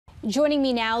Joining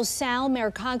me now, Sal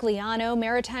Mercogliano,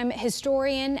 Maritime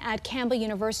Historian at Campbell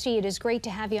University. It is great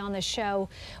to have you on the show.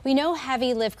 We know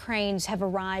heavy lift cranes have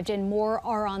arrived and more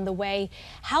are on the way.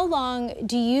 How long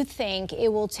do you think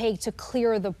it will take to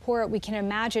clear the port? We can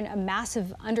imagine a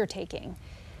massive undertaking.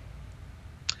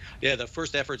 Yeah, the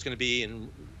first effort is going to be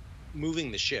in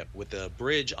moving the ship with the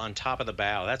bridge on top of the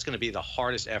bow. That's going to be the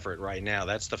hardest effort right now.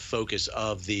 That's the focus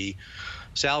of the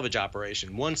salvage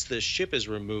operation. Once the ship is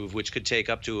removed, which could take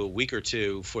up to a week or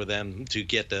two for them to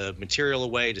get the material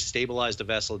away, to stabilize the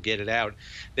vessel, get it out,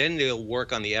 then they'll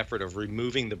work on the effort of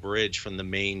removing the bridge from the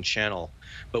main channel.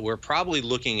 But we're probably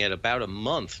looking at about a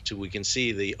month till we can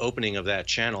see the opening of that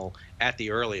channel at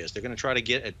the earliest. They're going to try to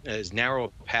get as narrow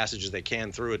a passage as they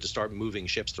can through it to start moving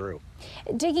ships through.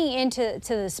 Digging into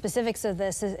the specifics of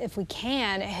this, if we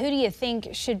can, who do you think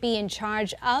should be in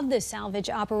charge of the salvage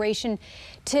operation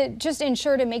to just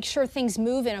ensure to make sure things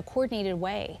move in a coordinated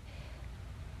way?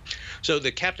 So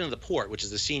the captain of the port, which is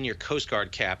the senior Coast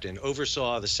Guard captain,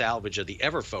 oversaw the salvage of the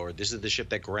Everforward. This is the ship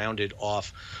that grounded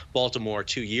off Baltimore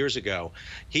 2 years ago.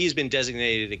 He's been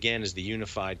designated again as the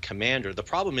unified commander. The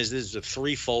problem is this is a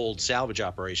threefold salvage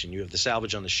operation. You have the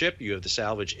salvage on the ship, you have the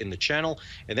salvage in the channel,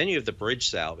 and then you have the bridge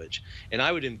salvage. And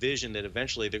I would envision that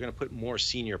eventually they're going to put more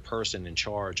senior person in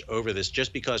charge over this,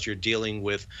 just because you're dealing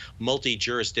with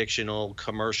multi-jurisdictional,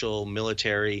 commercial,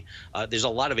 military. There's a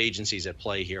lot of agencies at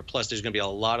play here. Plus, there's going to be a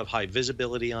lot of high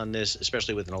visibility on this,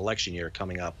 especially with an election year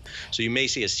coming up. So you may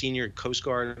see a senior Coast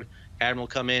Guard admiral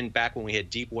come in. Back when we had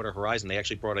Deepwater Horizon, they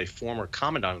actually brought a former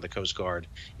commandant of the Coast Guard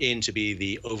in to be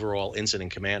the overall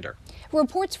incident commander.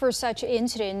 Reports for such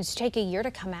incidents take a year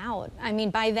to come out. I mean,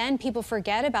 by then people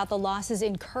forget about the losses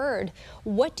incurred.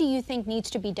 What do you think needs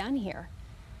to be done here?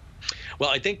 Well,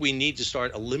 I think we need to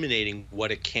start eliminating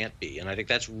what it can't be, and I think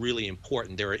that's really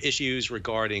important. There are issues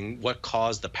regarding what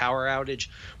caused the power outage,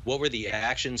 what were the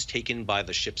actions taken by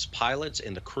the ship's pilots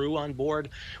and the crew on board.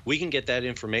 We can get that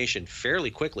information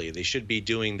fairly quickly. They should be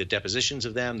doing the depositions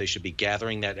of them. They should be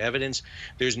gathering that evidence.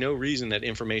 There's no reason that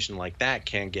information like that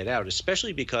can't get out,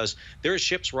 especially because there are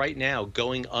ships right now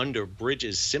going under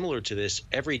bridges similar to this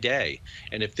every day.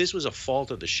 And if this was a fault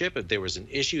of the ship, if there was an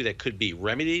issue that could be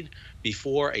remedied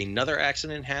before another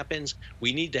accident happens,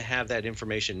 we need to have that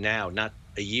information now, not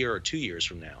a year or 2 years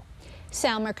from now.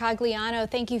 Sal Mercogliano,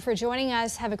 thank you for joining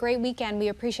us. Have a great weekend. We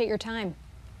appreciate your time.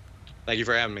 Thank you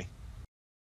for having me.